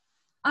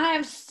I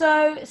am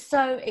so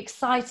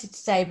excited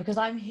today because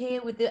I'm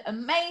here with the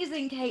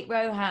amazing Kate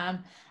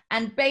Rohan.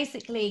 And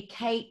basically,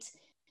 Kate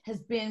has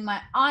been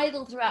my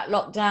idol throughout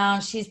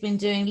lockdown. She's been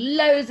doing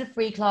loads of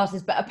free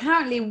classes, but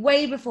apparently,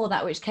 way before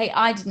that, which Kate,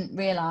 I didn't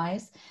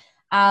realize.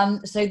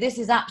 So, this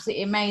is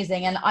absolutely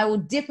amazing. And I will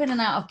dip in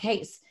and out of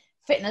Kate's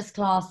fitness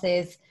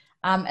classes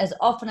as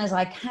often as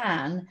I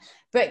can.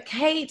 But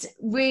Kate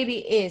really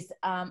is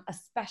a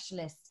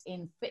specialist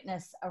in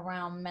fitness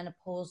around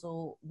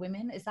menopausal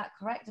women. Is that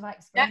correct? Have I Yeah,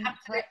 explained that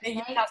correctly,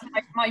 absolutely.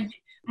 Kate? That's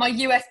my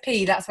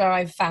USP. That's where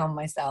I've found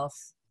myself.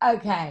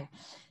 Okay.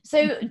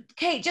 So,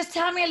 Kate, just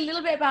tell me a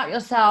little bit about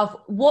yourself,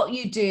 what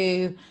you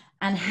do,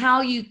 and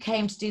how you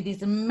came to do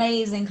these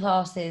amazing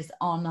classes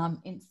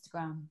on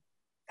Instagram.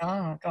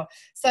 Oh God!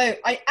 So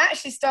I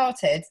actually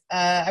started.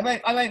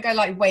 I won't go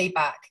like way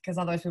back because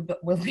otherwise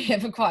we'll be here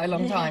for quite a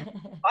long time.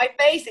 I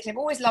basically have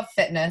always loved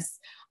fitness.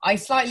 I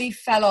slightly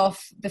fell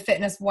off the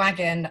fitness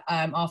wagon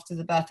after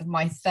the birth of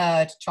my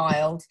third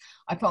child.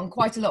 I put on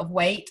quite a lot of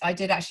weight. I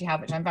did actually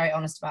have, which I'm very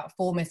honest about,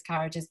 4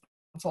 miscarriages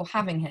before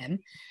having him,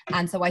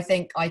 and so I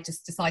think I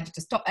just decided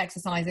to stop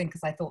exercising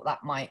because I thought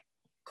that might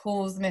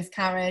cause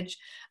miscarriage,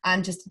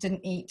 and just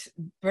didn't eat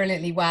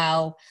brilliantly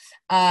well,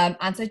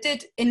 and so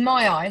did, in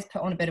my eyes,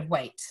 put on a bit of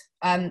weight.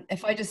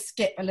 If I just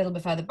skip a little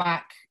bit further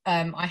back,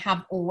 I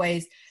have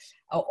always,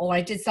 or I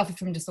did suffer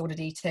from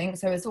disordered eating,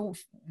 so it's all,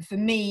 for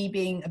me,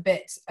 being a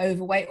bit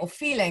overweight or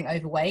feeling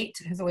overweight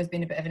has always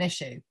been a bit of an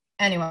issue.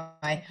 Anyway,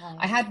 Okay.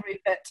 I had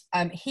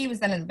Rupert. He was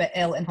then a little bit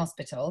ill in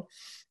hospital,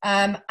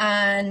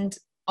 and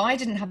I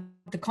didn't have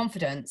the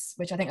confidence,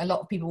 which I think a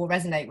lot of people will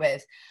resonate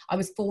with. I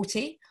was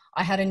 40.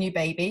 I had a new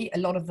baby. A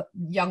lot of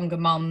younger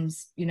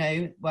mums,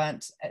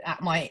 weren't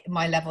at my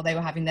level. They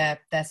were having their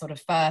sort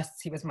of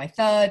firsts. He was my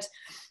third.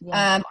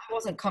 Yeah. I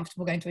wasn't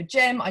comfortable going to a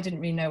gym. I didn't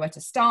really know where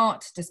to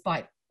start,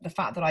 despite the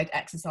fact that I'd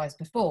exercised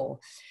before.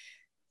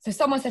 So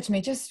someone said to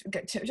me, just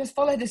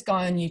follow this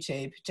guy on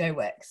YouTube, Joe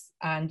Wicks,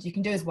 and you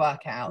can do his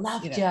workouts.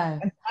 Love Joe.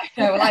 I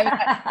know. Well, I was like,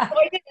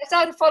 so I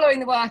started following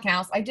the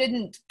workouts. I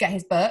didn't get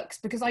his books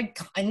because I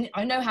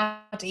know how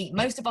to eat.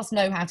 Most of us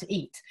know how to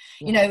eat,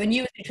 Yeah. and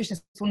you as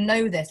nutritionists will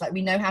know this. Like,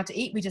 we know how to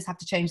eat. We just have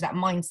to change that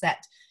mindset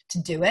to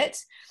do it.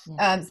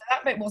 Yeah. So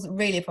that bit wasn't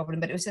really a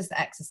problem, but it was just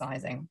the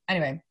exercising.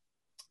 Anyway,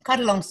 cut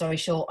a long story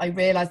short, I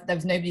realized that there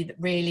was nobody that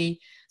really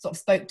sort of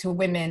spoke to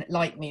women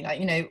like me,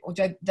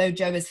 though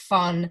Joe is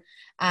fun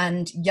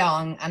and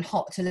young and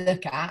hot to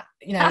look at,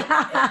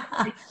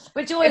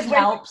 Which always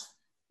helps.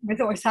 Which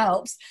always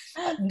helps.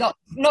 Not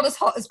as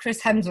hot as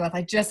Chris Hemsworth,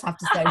 I just have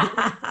to say.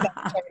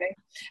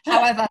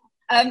 However,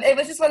 it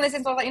was just one of those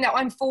things where I was like,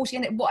 I'm 40,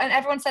 and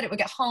everyone said it would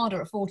get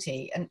harder at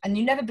 40, and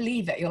you never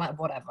believe it. You're like,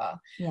 whatever.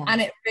 Yeah.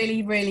 And it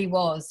really, really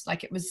was.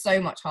 Like, it was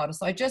so much harder.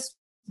 So I just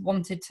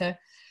wanted to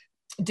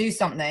do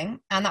something,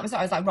 and that was,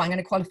 I was like, right, I'm going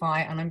to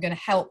qualify and I'm going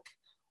to help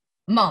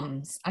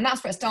mums. And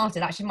that's where it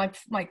started. Actually,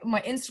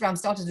 my Instagram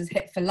started as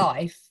Hit for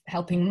Life,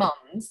 helping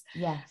mums.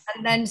 Yes.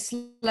 And then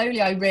slowly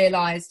I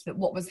realized that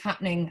what was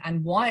happening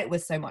and why it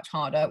was so much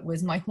harder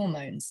was my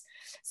hormones.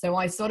 So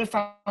I sort of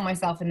found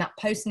myself in that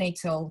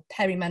postnatal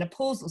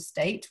perimenopausal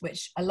state,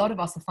 which a lot of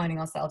us are finding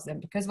ourselves in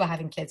because we're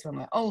having kids when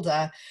we're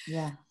older.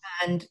 Yeah.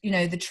 And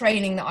the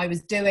training that I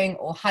was doing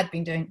or had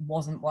been doing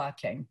wasn't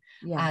working.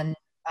 Yeah. And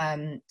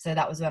so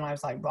that was when I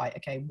was like, right,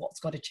 okay,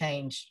 what's got to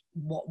change?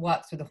 What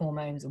works with the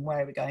hormones, and where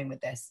are we going with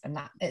this? And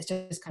that it's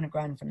just kind of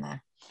grown from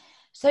there.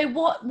 So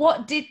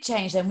what did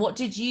change then? What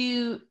did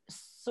you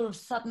sort of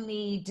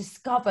suddenly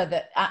discover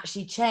that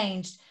actually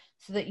changed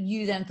so that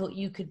you then thought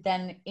you could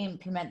then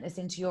implement this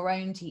into your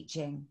own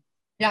teaching?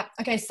 Yeah.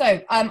 Okay.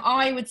 So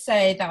I would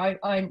say that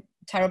I'm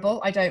terrible.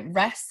 I don't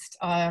rest.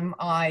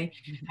 I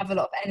have a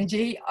lot of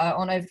energy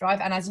on overdrive,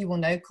 and as you will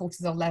know,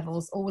 cortisol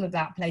levels, all of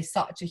that plays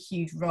such a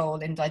huge role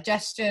in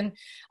digestion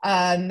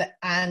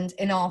and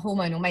in our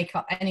hormonal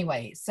makeup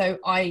anyway. So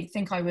I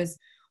think I was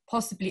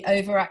possibly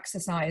over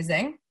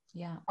exercising,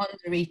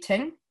 under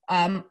eating.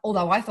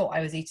 Although I thought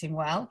I was eating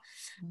well,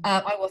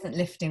 I wasn't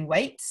lifting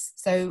weights.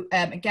 So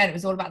again, it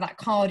was all about that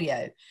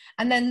cardio.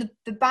 And then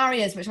the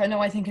barriers, which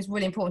I think is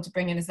really important to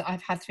bring in, is that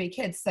I've had 3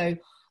 kids. So,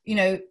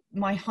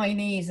 my high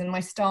knees and my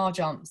star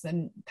jumps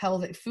and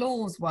pelvic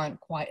floors weren't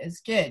quite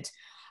as good.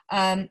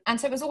 And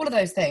so it was all of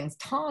those things,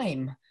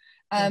 time.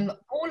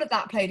 All of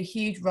that played a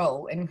huge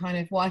role in kind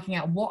of working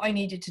out what I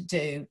needed to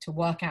do to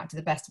work out to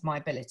the best of my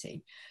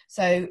ability.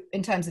 So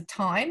in terms of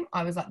time,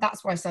 I was like,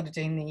 that's where I started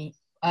doing the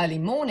early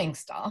morning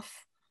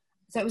stuff.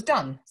 So it was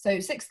done. So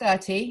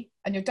 6:30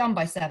 and you're done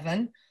by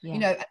 7,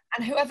 and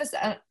whoever,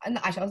 and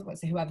actually I was going to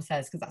say whoever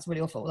says, because that's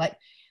really awful. Like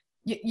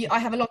I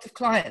have a lot of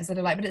clients that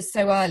are like, but it's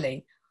so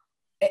early.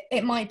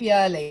 It might be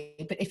early,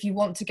 but if you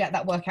want to get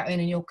that workout in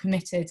and you're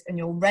committed and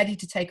you're ready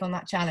to take on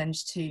that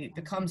challenge to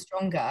become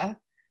stronger,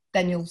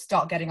 then you'll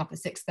start getting up at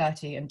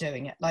 6:30 and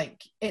doing it.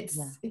 Like it's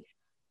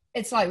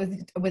like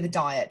with a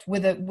diet,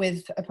 with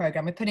a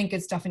program, we're putting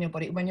good stuff in your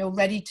body. When you're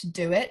ready to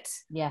do it,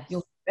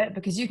 you'll do it,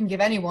 because you can give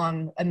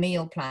anyone a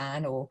meal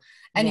plan or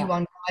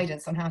anyone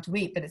guidance on how to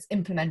eat, but it's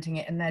implementing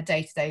it in their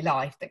day-to-day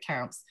life that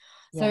counts.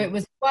 So it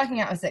was working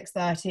out at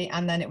 6:30,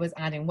 and then it was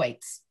adding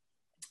weights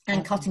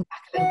and cutting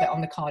back a little bit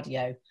on the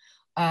cardio,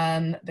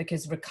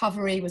 because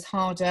recovery was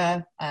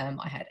harder.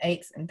 I had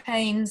aches and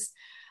pains.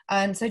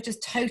 So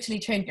just totally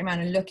changing around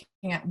and looking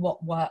at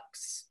what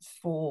works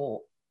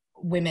for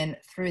women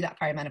through that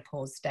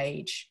perimenopause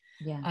stage.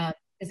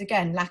 Is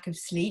again lack of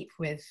sleep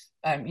with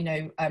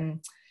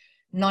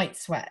night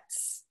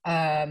sweats.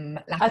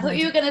 I thought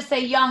you were going to say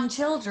young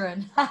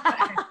children.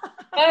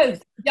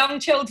 Both young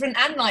children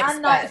and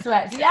night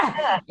sweats.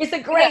 Yeah, it's a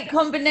great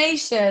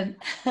combination.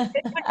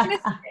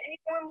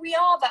 We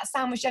are that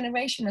sandwich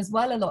generation as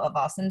well, a lot of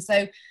us, and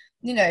so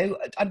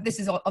this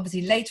is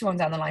obviously later on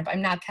down the line, but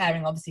I'm now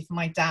caring obviously for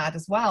my dad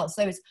as well.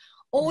 So it's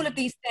all of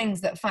these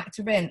things that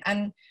factor in,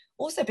 and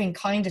also being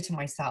kinder to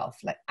myself,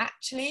 like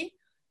actually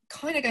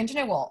kind of going, do you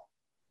know what,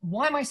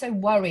 why am I so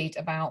worried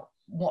about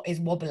what is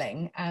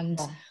wobbling and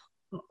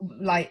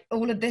like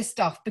all of this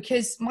stuff?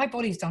 Because my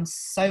body's done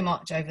so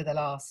much over the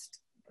last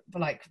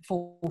like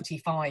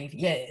 45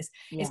 years.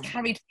 It's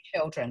carried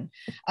children,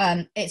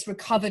 it's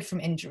recovered from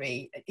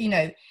injury,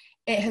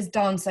 it has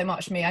done so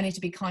much for me. I need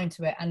to be kind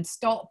to it and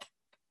stop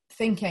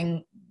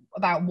thinking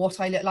about what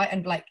I look like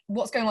and like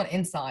what's going on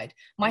inside.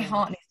 My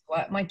heart needs to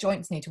work, my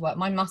joints need to work,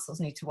 my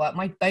muscles need to work,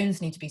 my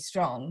bones need to be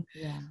strong.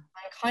 I'm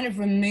kind of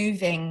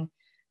removing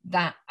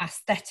that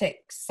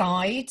aesthetic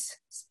side.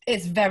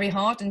 It's very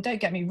hard, and don't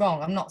get me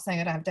wrong, I'm not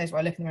saying I don't have days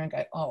where I look in the mirror and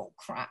go, oh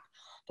crap,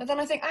 but then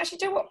I think, actually,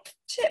 do you know what,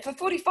 shit, for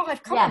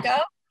 45, come on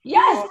girl,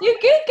 you're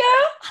good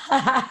girl.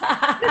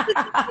 This is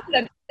the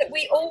problem, that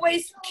we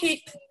always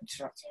keep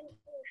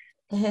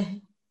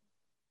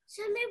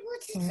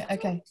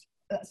okay,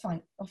 that's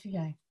fine, off you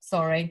go,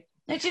 sorry.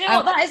 No, do you know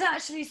what, that is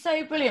actually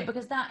so brilliant,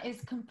 because that is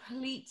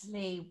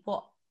completely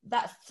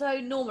that's so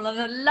normal,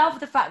 and I love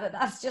the fact that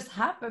that's just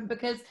happened,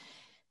 because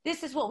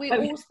this is what we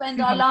all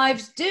spend our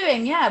lives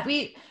doing.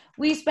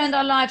 We spend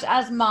our lives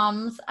as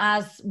mums,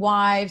 as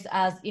wives,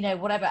 as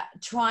whatever,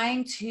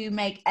 trying to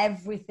make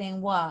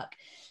everything work.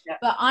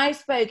 But I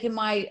spoke in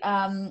my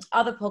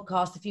other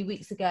podcast a few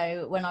weeks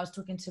ago when I was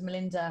talking to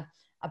Melinda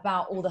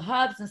about all the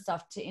herbs and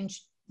stuff to I'm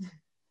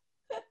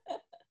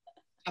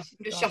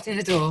just shutting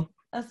the door.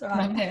 That's all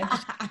right.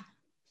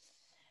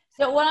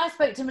 So when I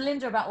spoke to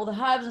Melinda about all the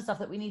herbs and stuff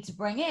that we need to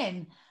bring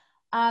in,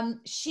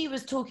 she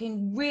was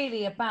talking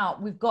really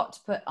about, we've got to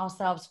put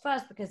ourselves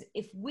first, because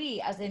if we,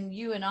 as in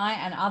you and I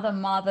and other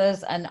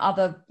mothers and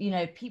other,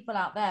 people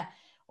out there,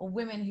 or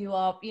women who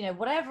are,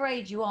 whatever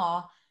age you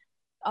are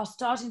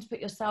starting to put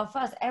yourself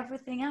first,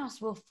 everything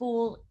else will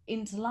fall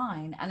into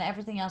line and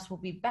everything else will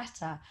be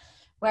better.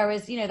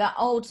 Whereas, that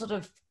old sort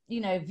of,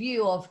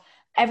 view of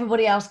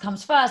everybody else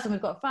comes first and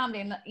we've got a family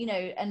and,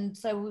 and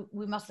so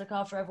we must look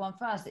after everyone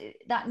first.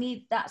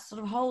 That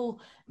sort of whole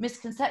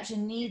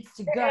misconception needs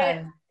to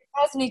go.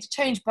 Does need to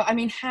change, but I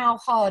mean, how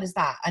hard is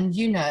that? And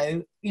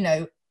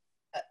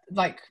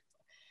like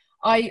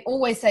I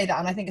always say that,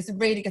 and I think it's a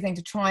really good thing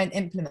to try and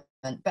implement,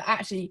 but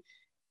actually,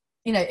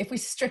 if we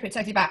strip it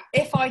totally back,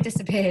 if I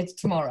disappeared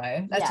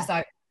tomorrow, let's just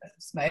like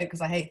smoke,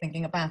 because I hate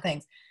thinking of bad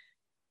things,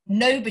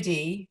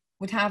 nobody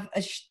would have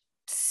a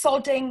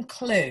sodding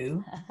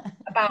clue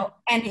about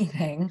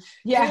anything.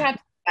 Who had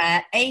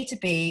A to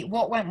B,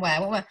 what went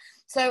where.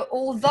 So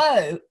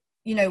although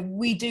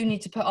we do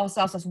need to put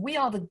ourselves as, we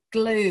are the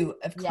glue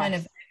of kind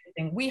of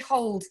everything we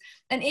hold.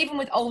 And even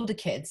with older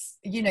kids,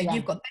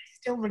 you've got, they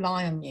still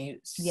rely on you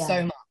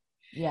so much.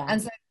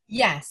 And so,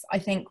 yes, I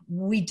think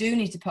we do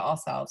need to put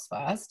ourselves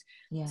first.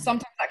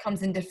 Sometimes that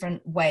comes in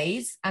different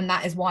ways. And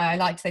that is why I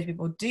like to say to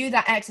people, do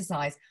that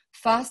exercise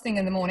first thing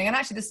in the morning. And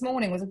actually this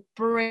morning was a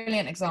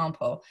brilliant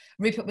example.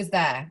 Rupert was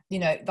there,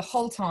 the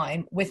whole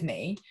time with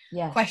me.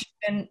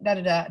 Question,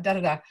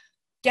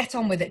 get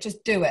on with it,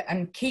 just do it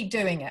and keep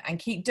doing it and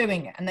keep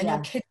doing it, and then your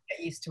kids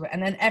get used to it,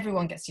 and then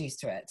everyone gets used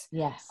to it.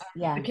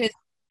 Because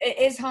it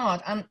is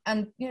hard,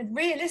 and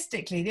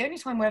realistically the only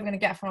time we're ever going to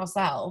get for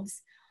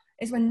ourselves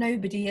is when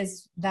nobody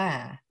is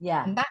there.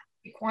 And that's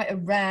quite a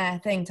rare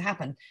thing to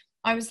happen.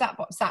 I was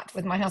sat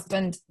with my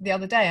husband the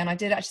other day, and I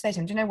did actually say to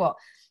him, do you know what,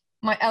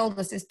 my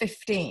eldest is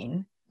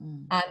 15,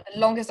 and the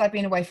longest I've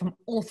been away from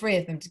all three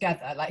of them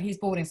together, like he's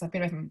boarding, so I've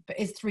been away from him, but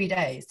it's 3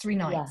 days, 3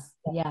 nights.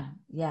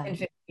 In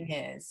 15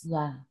 years.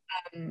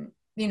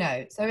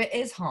 So it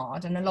is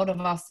hard, and a lot of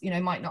us,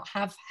 might not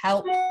have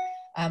help,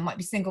 might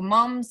be single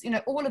mums,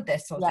 all of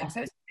this sort of thing.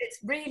 So it's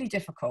really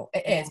difficult.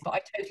 It is, but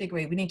I totally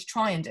agree. We need to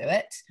try and do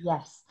it.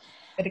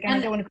 But again, I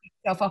don't want to beat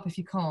yourself up if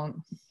you can't.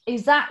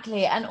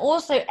 Exactly. And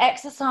also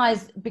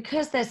exercise,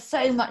 because there's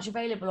so much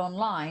available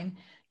online,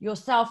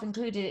 yourself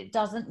included, it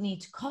doesn't need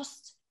to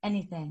cost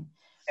anything.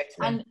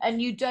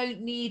 And you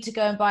don't need to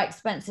go and buy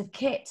expensive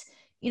kit.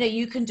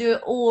 You can do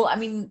it all. I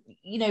mean,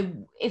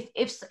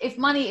 if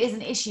money is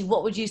an issue,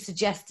 what would you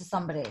suggest to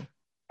somebody?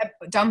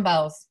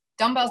 Dumbbells,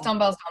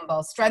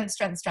 strength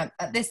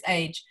at this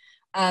age.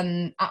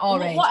 At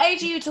our age. What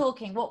age are you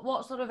talking?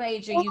 What sort of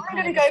age are you? I'm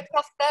going to go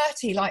plus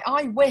 30. Like,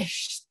 I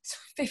wished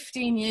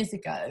 15 years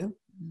ago.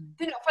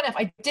 Funny enough,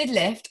 I did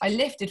lift. I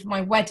lifted for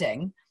my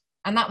wedding,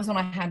 And that was when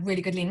I had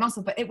really good lean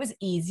muscle, but it was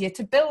easier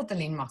to build the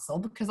lean muscle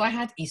because I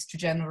had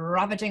estrogen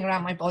ravaging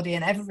around my body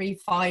and every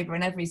fiber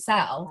and every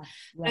cell.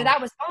 Yeah. So that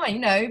was fine, you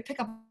know,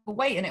 pick up a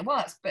weight and it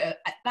works. But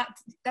that,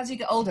 as you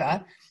get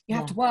older, you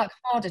have to work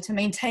harder to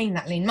maintain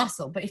that lean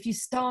muscle. But if you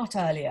start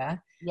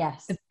earlier,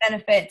 yes, the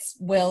benefits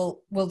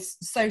will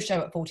so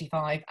show at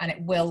 45, and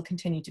it will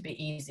continue to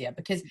be easier,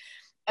 because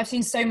I've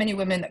seen so many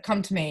women that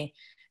come to me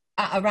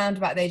at around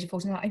about the age of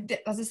 49.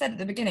 As I said at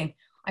the beginning,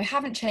 I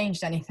haven't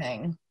changed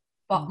anything,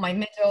 but my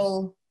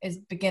middle is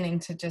beginning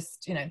to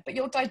just, you know, but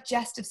your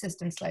digestive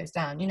system slows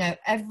down, you know,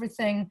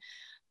 everything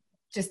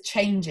just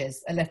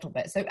changes a little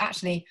bit. So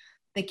actually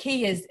the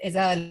key is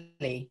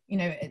early, you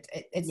know,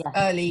 it's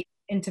early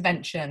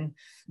intervention.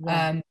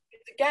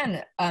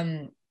 Again,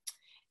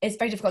 it's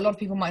very difficult. A lot of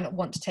people might not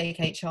want to take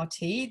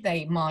HRT.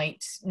 They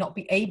might not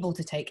be able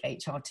to take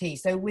HRT.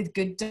 So with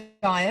good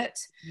diet,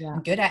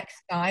 and good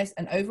exercise,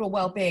 and overall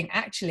well-being,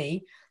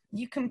 actually,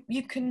 you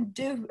can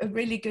do a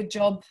really good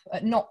job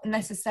at not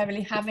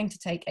necessarily having to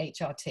take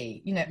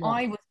HRT. You know,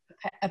 I was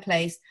at a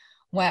place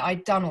where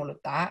I'd done all of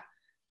that,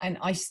 and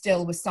I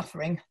still was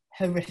suffering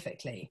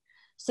horrifically.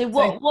 So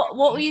what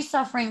were you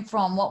suffering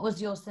from? What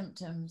was your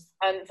symptoms?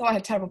 So I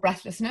had terrible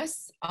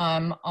breathlessness.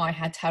 I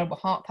had terrible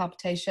heart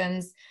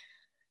palpitations.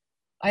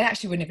 I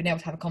actually wouldn't have been able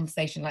to have a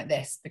conversation like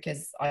this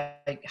because I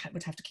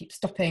would have to keep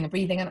stopping and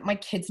breathing. And my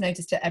kids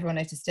noticed it. Everyone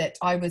noticed it.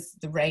 I was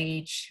the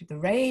rage. The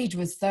rage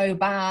was so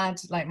bad.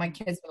 Like my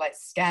kids were like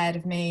scared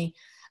of me.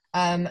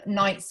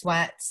 Night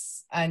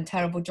sweats and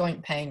terrible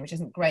joint pain, which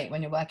isn't great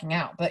when you're working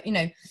out. But, you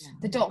know,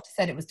 the doctor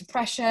said it was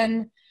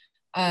depression.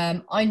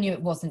 I knew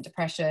it wasn't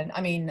depression.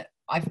 I mean,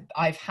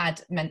 I've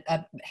had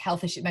mental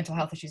health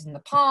issues in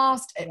the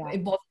past. It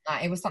wasn't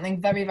that. It was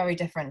something very, very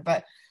different.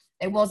 But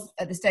it was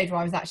at the stage where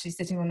I was actually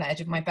sitting on the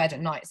edge of my bed at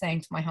night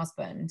saying to my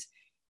husband,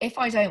 if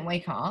I don't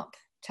wake up,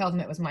 tell them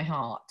it was my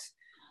heart.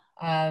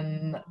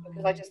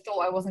 Because I just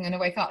thought I wasn't going to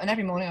wake up. And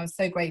every morning I was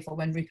so grateful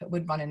when Rupert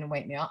would run in and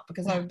wake me up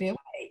because I would be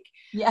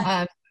awake.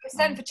 I was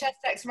sent for chest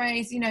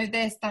x-rays, you know,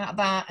 this,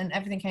 that, and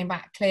everything came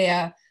back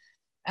clear.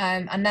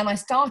 And then I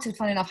started,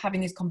 funny enough, having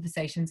these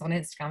conversations on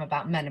Instagram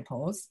about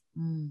menopause.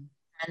 And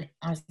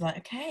I was like,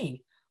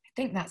 okay, I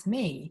think that's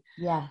me.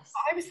 Yes.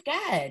 I was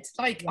scared.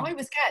 I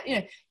was scared. You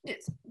know,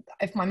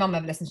 if my mum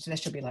ever listens to this,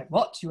 she'll be like,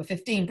 what? You were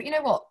 15. But you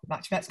know what?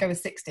 Actually, let's go with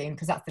 16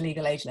 because that's the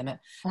legal age limit.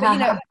 But, you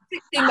know, at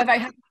 16, we're very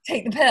happy to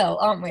take the pill,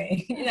 aren't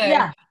we? You know,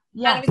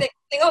 and we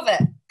think of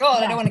it.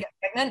 God, I don't want to get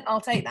pregnant.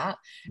 I'll take that.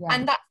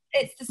 And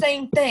it's the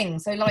same thing.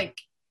 So like,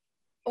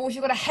 or if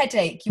you've got a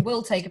headache, you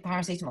will take a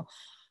paracetamol.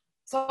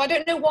 So I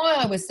don't know why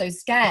I was so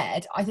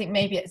scared. I think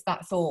maybe it's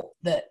that thought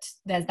that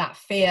there's that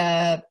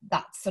fear,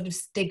 that sort of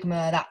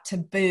stigma, that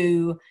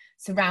taboo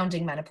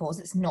surrounding menopause.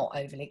 It's not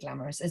overly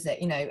glamorous, is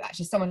it? You know,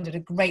 actually someone did a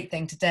great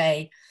thing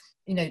today,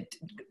 you know,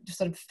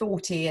 sort of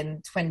 40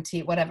 and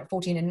 20, whatever,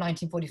 14 in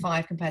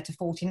 1945 compared to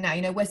 40 now.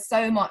 You know, we're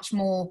so much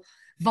more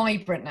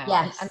vibrant now.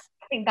 Yes. And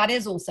I think that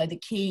is also the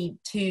key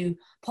to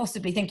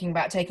possibly thinking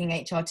about taking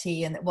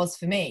HRT, and it was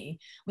for me,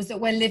 was that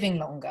we're living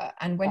longer.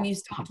 And when you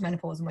start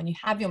menopause and when you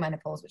have your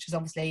menopause, which is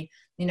obviously,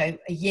 you know,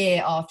 a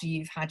year after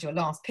you've had your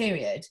last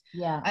period,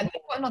 and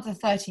you've got another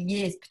 30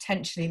 years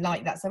potentially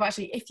like that. So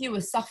actually, if you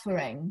were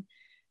suffering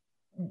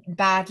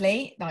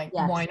badly, like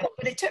why not?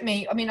 But it took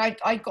me, I mean,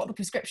 I got the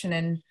prescription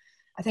in,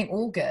 I think,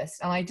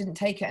 August, and I didn't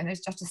take it, and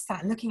it's just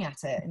sat looking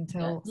at it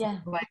until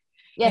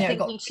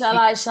thinking, shall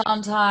I,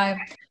 shan't I?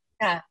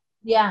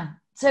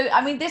 So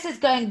I mean, this is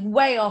going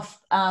way off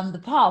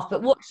the path,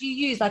 but what do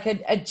you use, like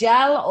a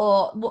gel,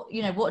 or what,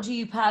 you know, what do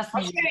you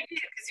personally use? I'll show you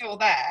because you're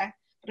there,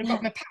 but I've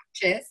got my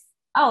patches.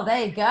 Oh,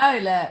 there you go,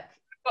 look,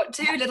 I've got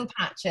two little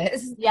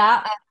patches,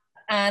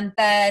 and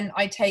then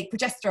I take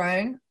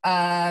progesterone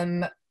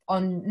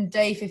on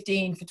day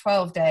 15 for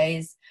 12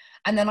 days,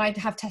 and then I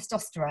have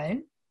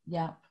testosterone.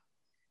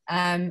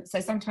 So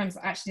sometimes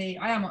actually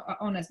I am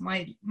honest,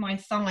 my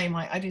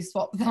thigh, I do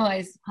swap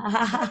thighs.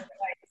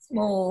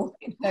 Small,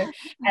 you know,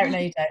 I don't know,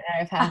 you don't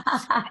know of her.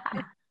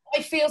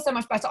 I feel so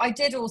much better. I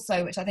did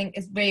also, which I think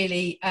is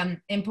really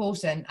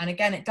important, and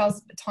again it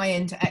does tie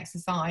into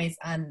exercise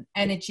and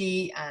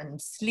energy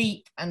and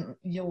sleep, and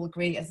you'll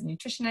agree as a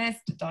nutritionist,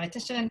 a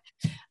dietitian,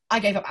 I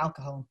gave up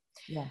alcohol.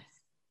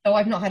 So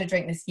I've not had a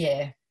drink this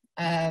year,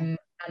 and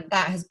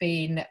that has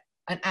been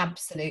an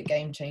absolute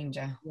game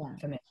changer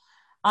for me.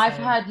 I've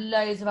heard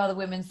loads of other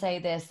women say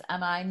this,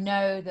 and I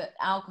know that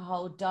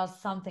alcohol does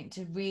something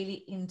to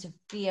really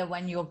interfere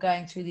when you're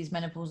going through these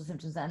menopausal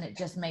symptoms, and it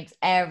just makes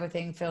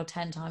everything feel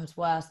 10 times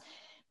worse.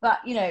 But,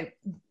 you know,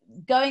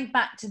 going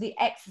back to the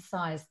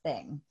exercise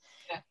thing,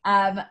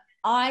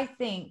 I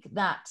think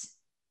that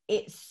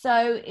it's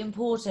so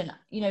important.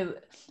 You know,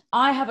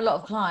 I have a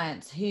lot of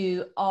clients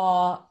who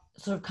are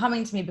sort of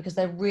coming to me because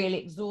they're really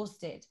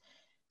exhausted.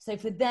 So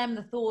for them,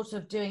 the thought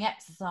of doing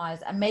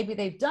exercise, and maybe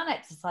they've done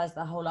exercise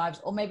their whole lives,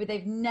 or maybe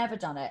they've never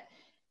done it,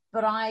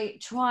 but I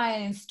try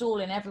and install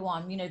in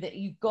everyone, you know, that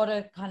you've got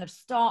to kind of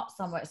start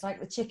somewhere. It's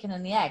like the chicken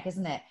and the egg,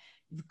 isn't it?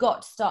 You've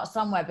got to start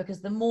somewhere, because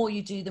the more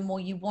you do, the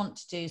more you want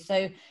to do.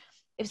 So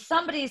if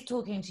somebody is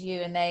talking to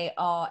you and they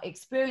are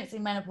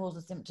experiencing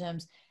menopausal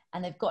symptoms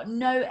and they've got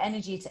no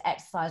energy to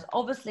exercise,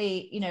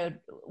 obviously, you know,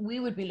 we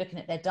would be looking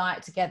at their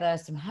diet together,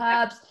 some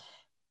herbs,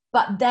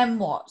 but then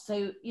what?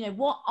 So, you know,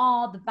 what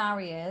are the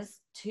barriers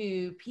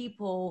to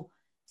people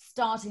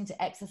starting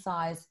to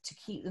exercise to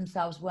keep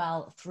themselves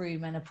well through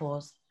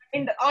menopause?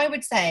 And I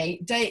would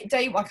say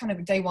kind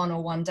of day one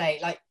or one day,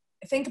 like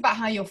think about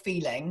how you're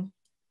feeling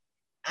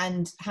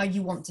and how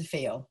you want to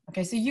feel.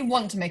 Okay, so you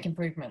want to make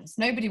improvements.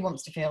 Nobody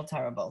wants to feel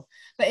terrible.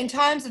 But in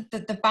terms of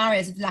the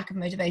barriers of lack of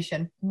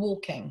motivation,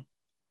 walking,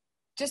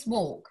 just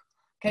walk.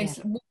 Okay, Yeah.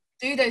 so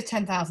do those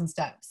 10,000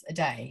 steps a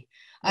day.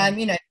 Yeah.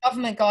 You know,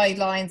 government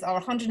guidelines are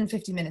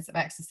 150 minutes of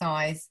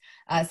exercise,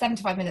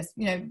 75 minutes,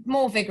 you know,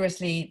 more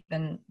vigorously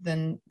than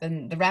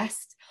the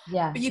rest.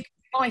 Yeah. But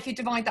if you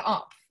divide that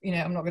up, you know,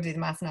 I'm not going to do the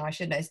maths now, I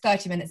should know, it's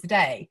 30 minutes a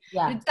day.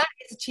 Yeah. You know, that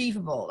is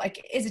achievable. Like,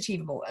 it is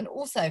achievable. And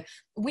also,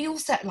 we all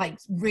set like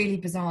really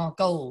bizarre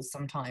goals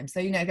sometimes.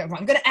 So, you know, go, right,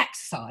 I'm going to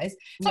exercise.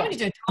 So I'm going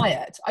to do a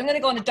diet. I'm going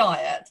to go on a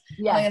diet.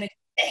 Yeah. And I'm going to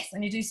do this.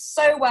 And you do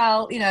so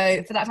well, you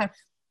know, for that time.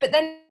 But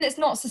then it's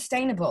not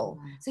sustainable.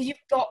 So you've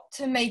got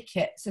to make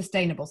it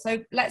sustainable.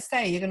 So let's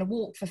say you're going to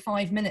walk for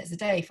 5 minutes a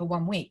day for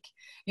 1 week.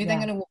 You're then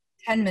going to walk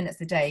 10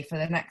 minutes a day for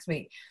the next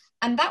week.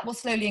 And that will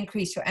slowly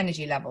increase your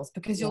energy levels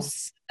because you'll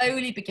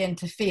slowly begin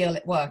to feel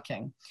it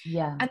working.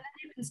 Yeah. And then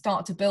you can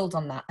start to build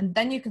on that. And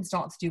then you can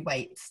start to do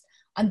weights.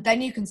 And then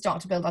you can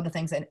start to build other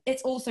things in.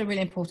 It's also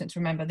really important to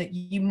remember that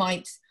you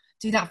might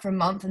do that for a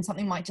month and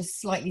something might just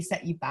slightly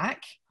set you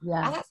back.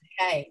 Yeah. And that's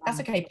okay. That's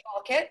okay.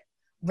 Park it,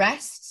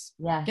 rest,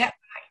 get back,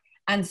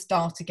 and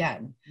start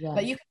again. Yeah.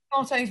 But you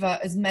can start over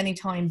as many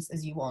times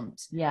as you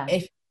want. Yeah.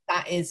 If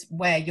that is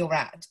where you're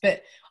at.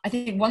 But I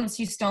think once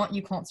you start,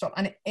 you can't stop.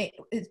 And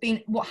it's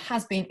been, what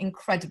has been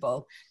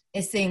incredible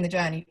is seeing the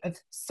journey of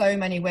so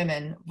many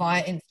women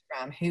via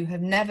Instagram who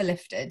have never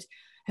lifted,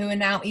 who are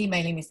now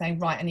emailing me saying,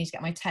 right, I need to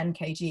get my 10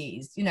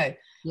 kgs. You know,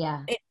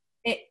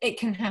 it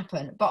can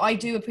happen. But I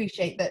do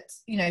appreciate that,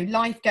 you know,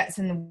 life gets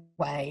in the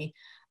way.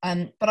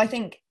 But I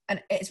think,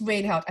 and it's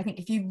really hard, I think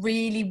if you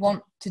really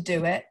want to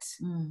do it,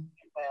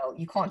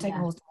 you can't take a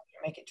horse to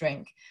make it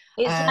drink.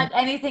 It's like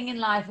anything in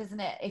life, isn't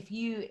it? If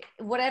you,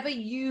 whatever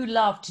you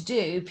love to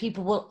do,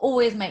 people will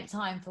always make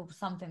time for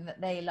something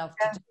that they love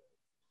to do.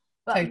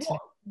 But totally.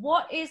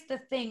 What is the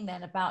thing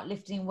then about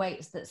lifting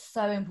weights that's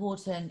so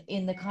important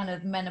in the kind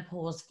of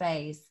menopause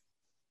phase?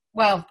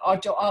 Well, our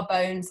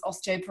bones,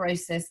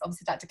 osteoporosis,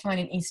 obviously that decline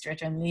in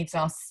estrogen leaves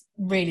us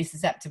really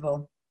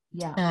susceptible.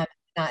 Yeah.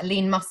 That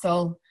lean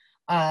muscle,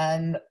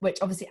 which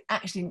obviously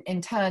actually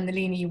in turn, the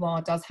leaner you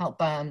are does help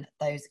burn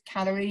those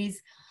calories.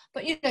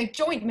 But, you know,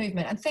 joint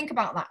movement, and think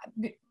about that,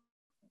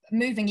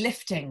 moving,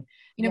 lifting,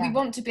 you know, I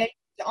want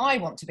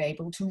to be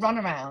able to run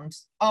around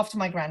after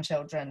my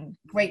grandchildren,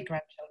 great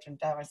grandchildren,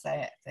 dare I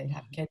say it, if they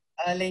have kids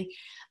early,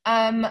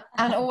 and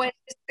always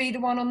just be the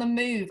one on the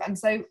move. And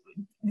so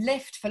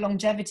lift for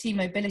longevity,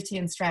 mobility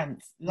and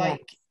strength.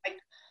 Like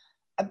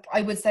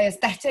I would say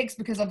aesthetics,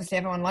 because obviously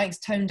everyone likes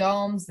toned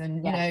arms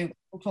and, you know,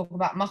 we'll talk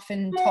about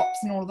muffin tops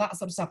and all of that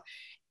sort of stuff.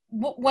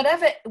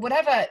 Whatever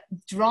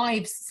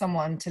drives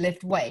someone to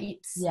lift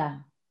weights,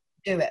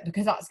 do it,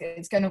 because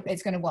it's going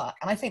to work.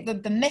 And I think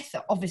the myth,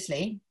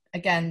 obviously,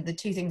 again, the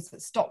two things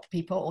that stop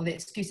people, or the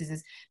excuses,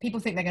 is people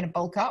think they're going to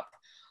bulk up,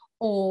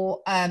 or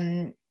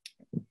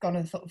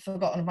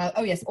forgotten about,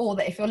 or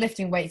that if you're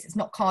lifting weights, it's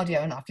not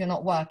cardio enough, you're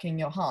not working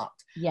your heart.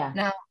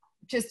 Now,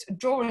 just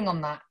drawing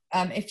on that,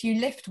 if you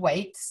lift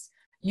weights,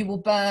 you will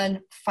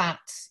burn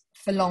fat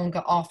for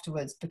longer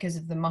afterwards because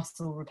of the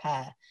muscle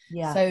repair.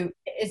 So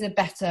it's a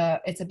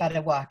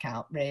better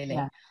workout, really.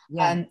 You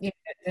know,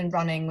 than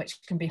running, which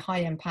can be high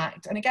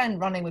impact. And again,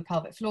 running with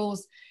pelvic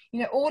floors, you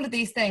know, all of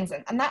these things,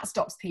 and that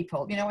stops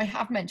people. You know, I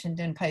have mentioned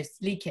in posts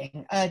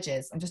leaking,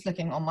 urges. I'm just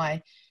looking on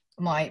my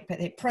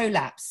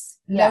prolapse,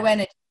 low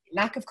energy,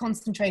 lack of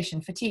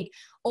concentration, fatigue.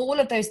 All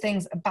of those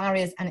things are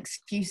barriers and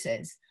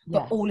excuses,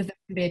 but all of them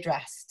can be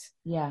addressed.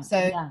 I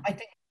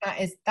think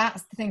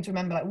that's the thing to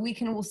remember. Like, we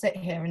can all sit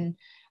here and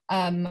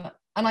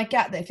I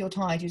get that if you're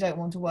tired, you don't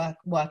want to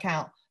work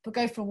out, but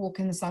go for a walk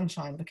in the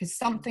sunshine, because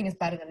something is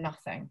better than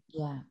nothing.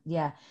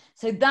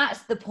 So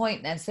that's the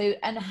point then. So,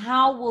 and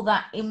how will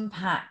that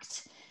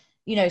impact,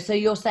 you know, so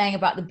you're saying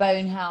about the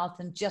bone health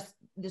and just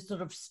the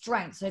sort of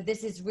strength. So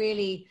this is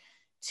really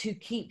to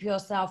keep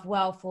yourself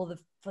well for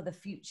the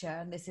future.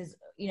 And this is,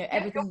 you know,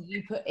 everything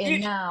you put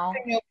in now.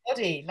 Your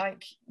body,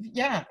 like,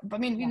 I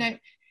mean, you know,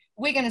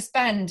 we're going to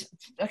spend,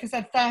 like I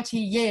said, 30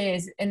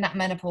 years in that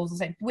menopausal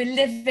state. We're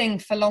living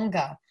for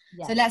longer.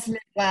 So let's live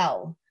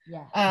well.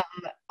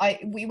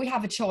 We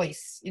have a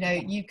choice. You know,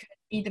 you can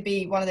either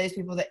be one of those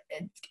people that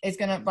is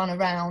going to run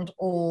around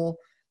or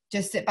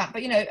just sit back.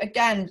 But, you know,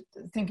 again,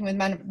 thinking with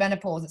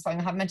menopause, it's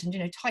something I have mentioned, you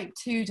know, type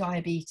 2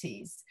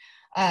 diabetes,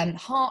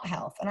 heart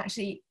health. And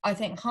actually, I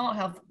think heart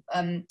health,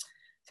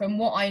 from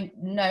what I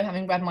know,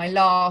 having read my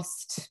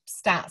last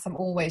stats, I'm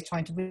always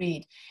trying to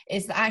read,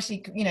 is that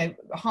actually, you know,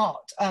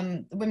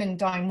 women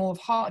dying more of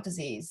heart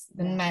disease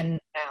than men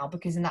now,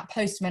 because in that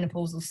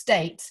post-menopausal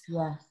state,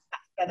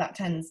 where that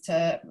tends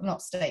to,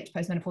 not state,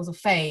 postmenopausal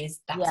phase,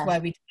 that's where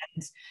we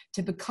tend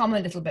to become a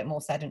little bit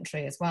more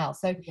sedentary as well.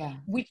 So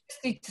we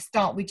just need to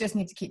start, we just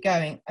need to keep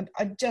going.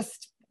 I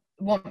just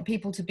want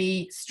people to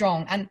be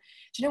strong. And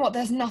do you know what,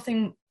 there's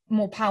nothing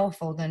more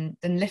powerful than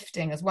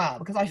lifting as well,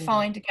 because I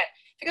find, again,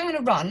 if you're going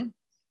on a run,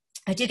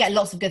 I do get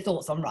lots of good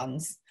thoughts on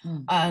runs, you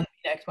know,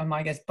 because my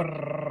mind goes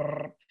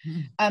brrr.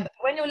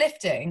 When you're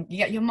lifting, you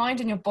get your mind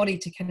and your body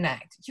to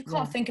connect. You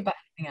can't think about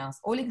anything else.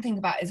 All you can think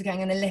about is, okay, I'm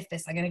going to lift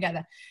this, I'm going to get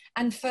there.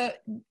 And for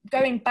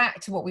going back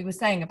to what we were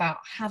saying about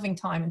having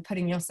time and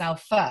putting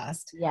yourself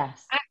first,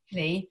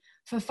 actually,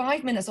 for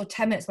 5 minutes or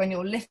 10 minutes when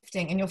you're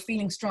lifting and you're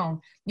feeling strong,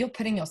 you're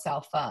putting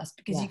yourself first,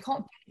 because you can't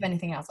think of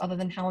anything else other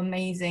than how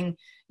amazing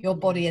your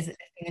body is at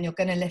lifting, and you're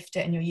going to lift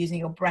it and you're using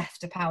your breath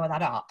to power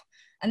that up.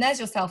 And there's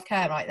your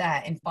self-care right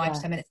there in 5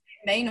 to 10 minutes.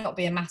 It may not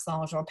be a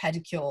massage or a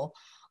pedicure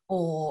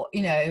or,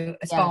 you know,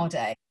 a spa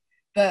day,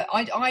 but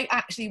I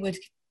actually would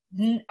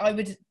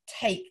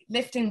take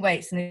lifting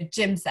weights in a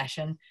gym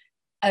session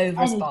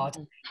over a spa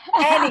day.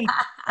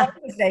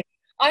 Honestly.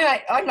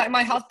 I'm like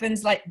my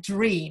husband's like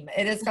dream.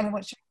 It is kind of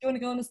what, do you want to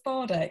go on a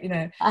spa day? You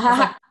know,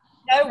 like,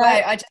 no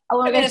way. I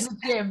want to go to the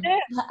gym.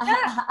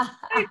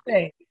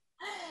 Absolutely.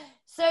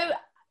 So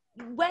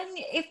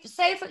if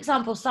say for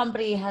example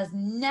somebody has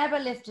never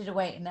lifted a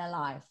weight in their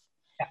life,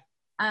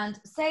 and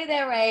say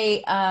they're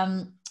a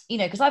you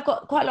know, because I've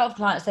got quite a lot of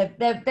clients,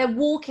 they're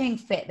walking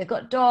fit, they've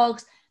got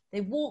dogs,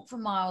 they walk for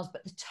miles,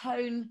 but the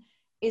tone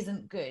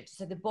isn't good,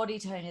 so the body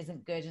tone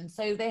isn't good, and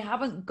so they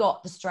haven't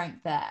got the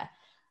strength there.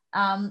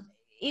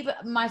 Even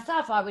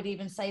myself, I would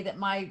even say that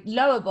my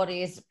lower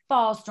body is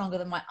far stronger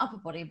than my upper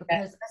body,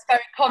 because that's very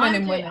common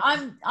in women.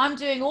 I'm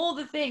doing all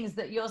the things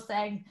that you're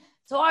saying.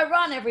 So I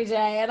run every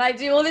day and I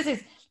do all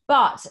this,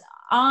 but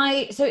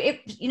so if,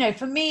 you know,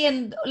 for me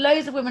and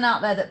loads of women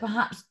out there that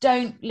perhaps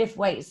don't lift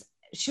weights,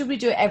 should we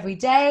do it every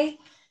day?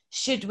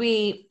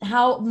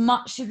 How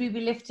much should we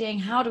be lifting?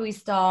 How do we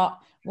start?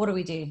 What do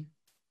we do?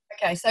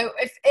 Okay, so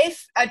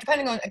if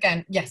depending on,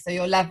 again, so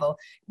your level,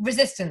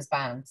 resistance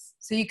bands.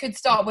 So you could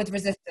start with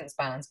resistance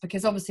bands,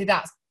 because obviously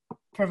that's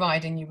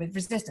providing you with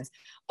resistance.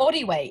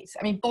 Body weight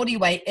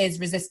is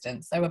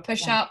resistance. So a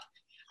push-up,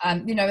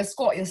 you know, a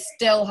squat, you're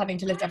still having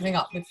to lift everything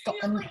up. We've got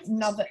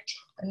another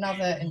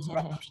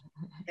interruption.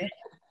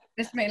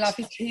 This may laugh.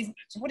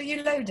 What are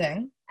you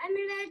loading? I'm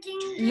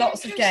loading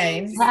lots of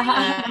games. Sorry.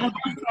 I'm loading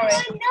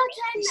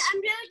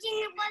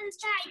the one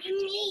side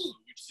you need.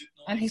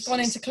 And he's gone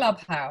into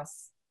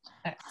Clubhouse.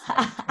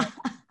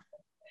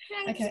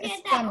 Okay,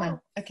 it's done then.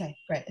 Okay,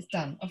 great, it's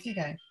done. Off you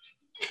go.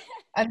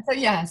 So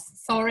yes,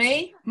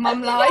 sorry,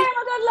 mum life.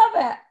 I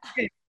love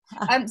it.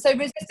 So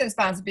resistance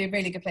bands would be a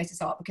really good place to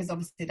start, because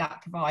obviously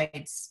that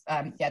provides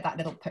that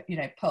little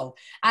pull.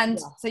 And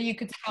so you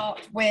could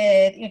start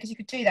with, because you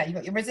could do that, you've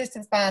got your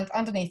resistance band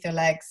underneath your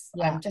legs.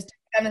 Just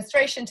a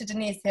demonstration to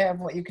Denise here of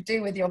what you could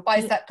do with your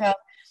bicep curl.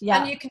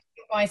 And you can do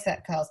your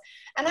bicep curls,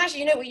 and actually,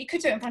 you know what, you could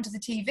do it in front of the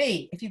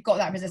TV if you've got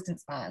that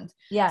resistance band.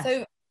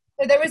 So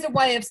there is a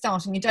way of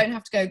starting. You don't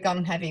have to go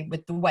gun heavy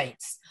with the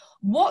weights.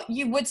 What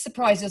you would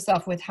surprise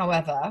yourself with,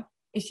 however,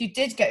 if you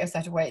did get your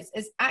set of weights,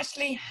 is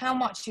actually how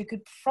much you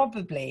could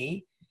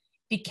probably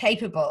be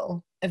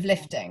capable of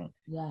lifting.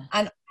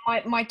 And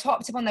my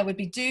top tip on there would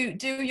be do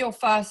your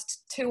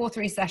first 2 or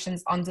 3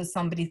 sessions under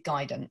somebody's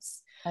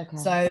guidance.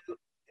 So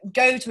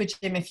go to a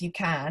gym if you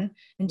can,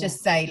 and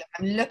just say, look,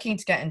 I'm looking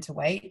to get into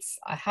weights.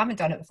 I haven't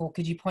done it before.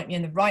 Could you point me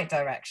in the right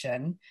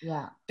direction?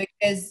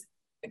 Because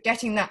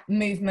getting that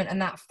movement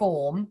and that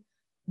form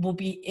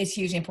is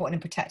hugely important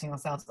in protecting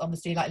ourselves.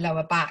 Obviously, like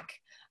lower back,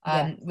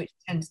 which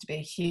tends to be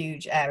a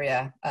huge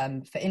area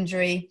for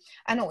injury,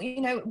 and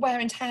wear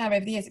and tear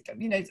over the years.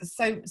 It's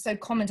so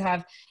common to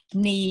have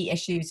knee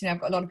issues.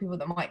 I've got a lot of people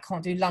that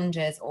can't do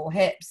lunges or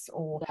hips,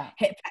 or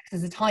hip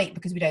flexors are tight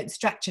because we don't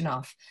stretch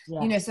enough. So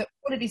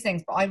all of these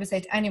things. But I would say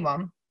to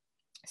anyone,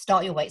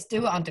 start your weights,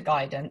 do it under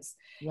guidance.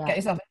 Get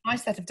yourself a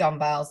nice set of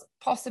dumbbells,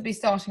 possibly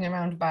starting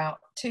around about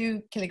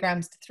 2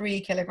 kilograms to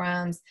 3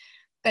 kilograms.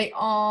 They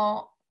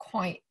are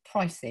quite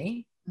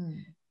pricey.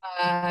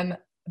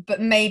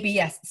 But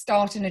maybe,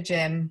 start in a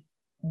gym,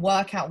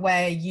 work out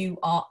where you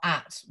are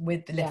at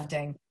with the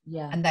lifting,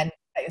 and then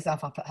set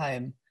yourself up at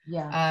home.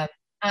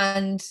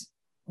 And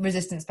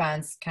resistance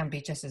bands can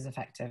be just as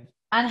effective.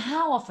 And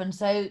how often?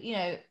 So,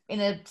 in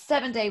a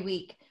 7-day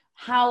week,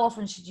 how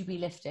often should you be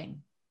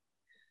lifting?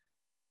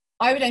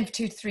 I would aim for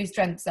 2 to 3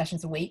 strength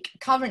sessions a week.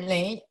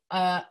 Currently,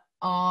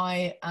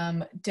 I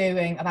am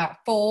doing about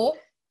 4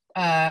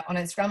 on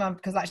Instagram,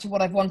 because actually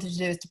what I've wanted to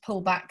do is to pull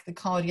back the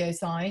cardio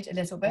side a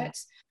little bit.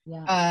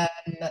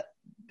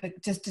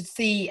 But just to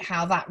see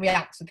how that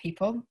reacts with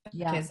people,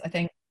 because I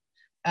think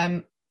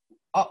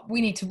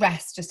we need to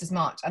rest just as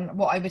much. And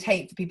what I would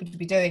hate for people to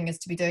be doing is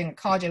to be doing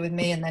cardio with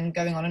me and then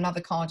going on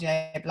another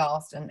cardio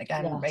blast, and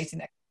again raising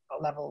their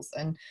levels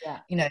and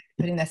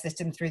putting their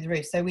system through the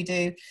roof. So we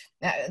do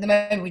at the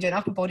moment, we do an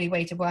upper body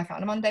weighted workout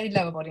on a Monday,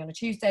 lower body on a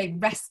Tuesday,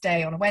 rest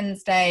day on a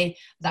Wednesday.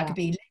 That could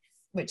be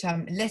which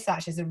LISS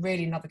actually is a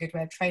really another good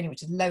way of training,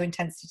 which is low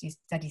intensity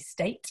steady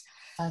state.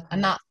 Okay.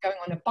 And that's going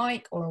on a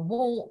bike or a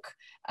walk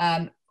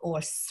or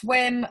a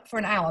swim for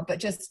an hour, but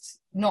just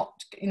not,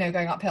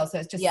 going uphill. So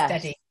it's just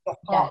steady. Your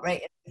heart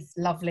rate is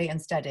lovely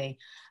and steady.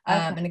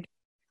 And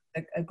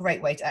a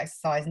great way to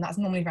exercise. And that's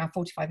normally around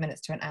 45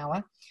 minutes to an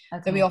hour.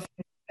 Okay. So we often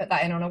put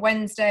that in on a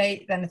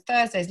Wednesday. Then the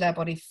Thursday is lower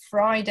body.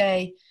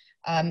 Friday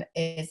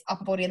is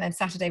upper body. And then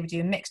Saturday we do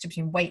a mixture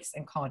between weights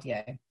and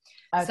cardio.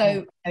 Okay.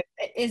 So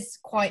it is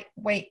quite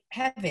weight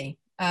heavy.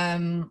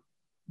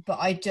 But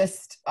I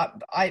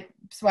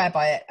swear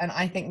by it. And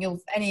I think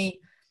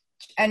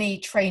any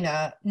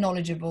trainer,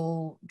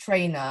 knowledgeable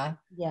trainer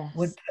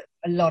would put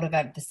a lot of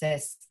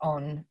emphasis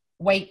on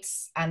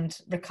weights and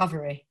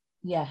recovery.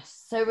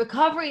 Yes. So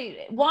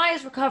recovery, why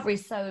is recovery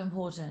so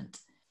important?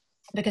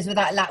 Because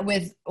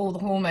with all the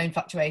hormone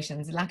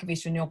fluctuations, the lack of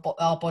estrogen,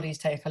 our bodies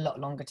take a lot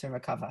longer to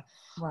recover.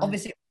 Right.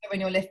 Obviously, when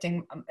you're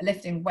lifting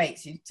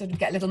weights, you sort of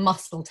get little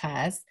muscle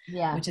tears,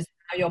 which is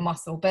how your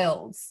muscle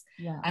builds.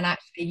 Yeah. And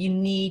actually, you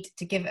need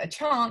to give it a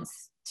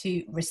chance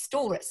to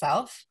restore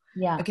itself.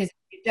 Yeah. Because if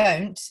you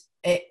don't,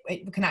 it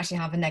can actually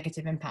have a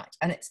negative impact.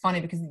 And it's funny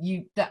because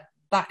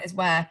that is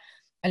where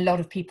a lot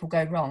of people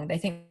go wrong. They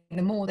think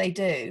the more they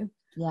do,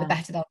 the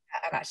better they'll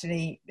get. And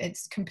actually,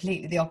 it's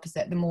completely the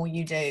opposite. The more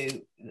you do,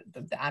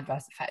 the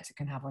adverse effect it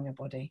can have on your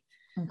body.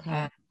 Okay.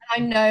 And I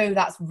know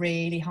that's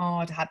really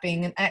hard,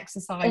 being an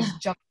exercise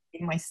junkie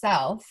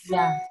myself.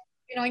 Yeah.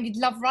 I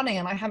love running,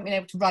 and I haven't been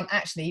able to run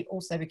actually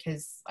also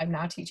because I'm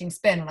now teaching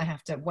spin and I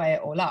have to weigh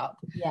it all up.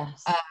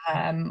 Yes.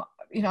 I'm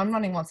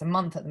running once a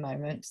month at the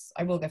moment.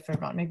 I will go for a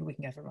run. Maybe we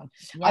can go for a run.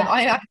 Yeah.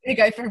 I'm going to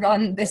go for a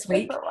run this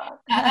week,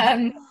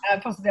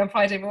 possibly on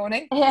Friday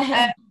morning.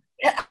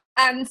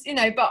 And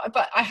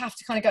but I have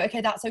to kind of go,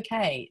 okay, that's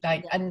okay.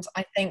 And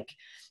I think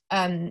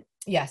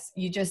yes,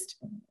 you just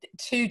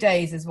 2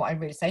 days is what I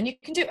really say. And you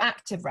can do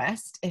active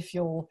rest if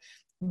you're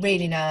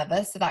really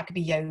nervous, so that could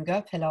be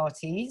yoga,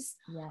 Pilates.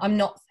 I'm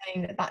not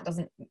saying that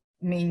doesn't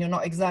mean you're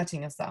not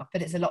exerting yourself,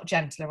 but it's a lot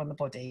gentler on the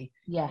body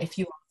if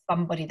you are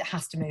somebody that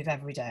has to move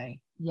every day.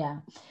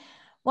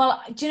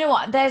 Well, do you know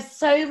what, there's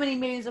so many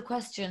millions of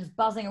questions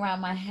buzzing around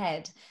my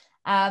head.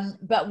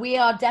 But we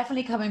are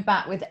definitely coming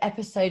back with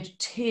episode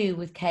 2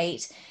 with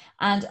Kate,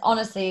 and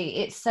honestly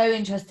it's so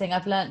interesting.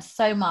 I've learned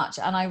so much,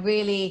 and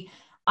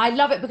I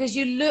love it because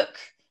you look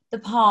the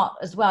part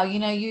as well.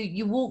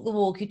 You walk the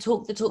walk, you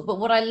talk the talk, but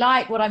what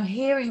I'm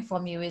hearing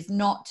from you is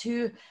not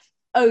to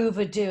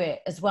overdo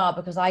it as well,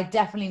 because I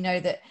definitely know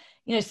that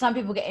some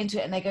people get into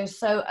it and they go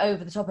so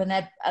over the top, and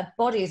their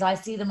bodies, I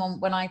see them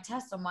when I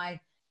test on my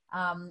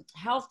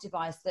health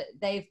device, that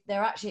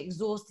they're actually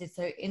exhausted.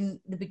 So in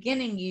the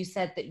beginning you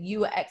said that you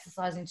were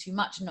exercising too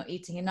much and not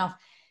eating enough.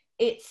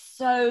 It's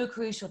so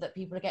crucial that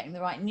people are getting the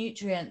right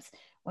nutrients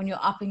when you're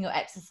upping your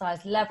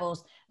exercise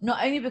levels,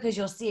 not only because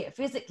you'll see it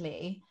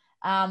physically,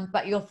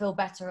 but you'll feel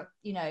better,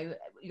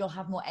 you'll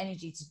have more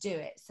energy to do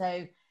it.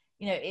 So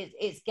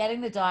it's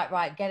getting the diet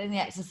right, getting the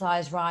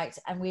exercise right,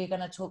 and we're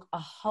going to talk a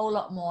whole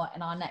lot more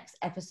in our next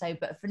episode.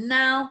 But for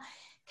now,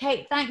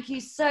 Kate, thank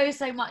you so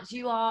much.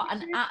 You are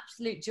an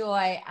absolute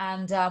joy,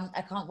 and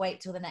I can't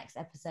wait till the next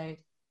episode.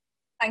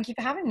 Thank you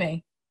for having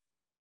me.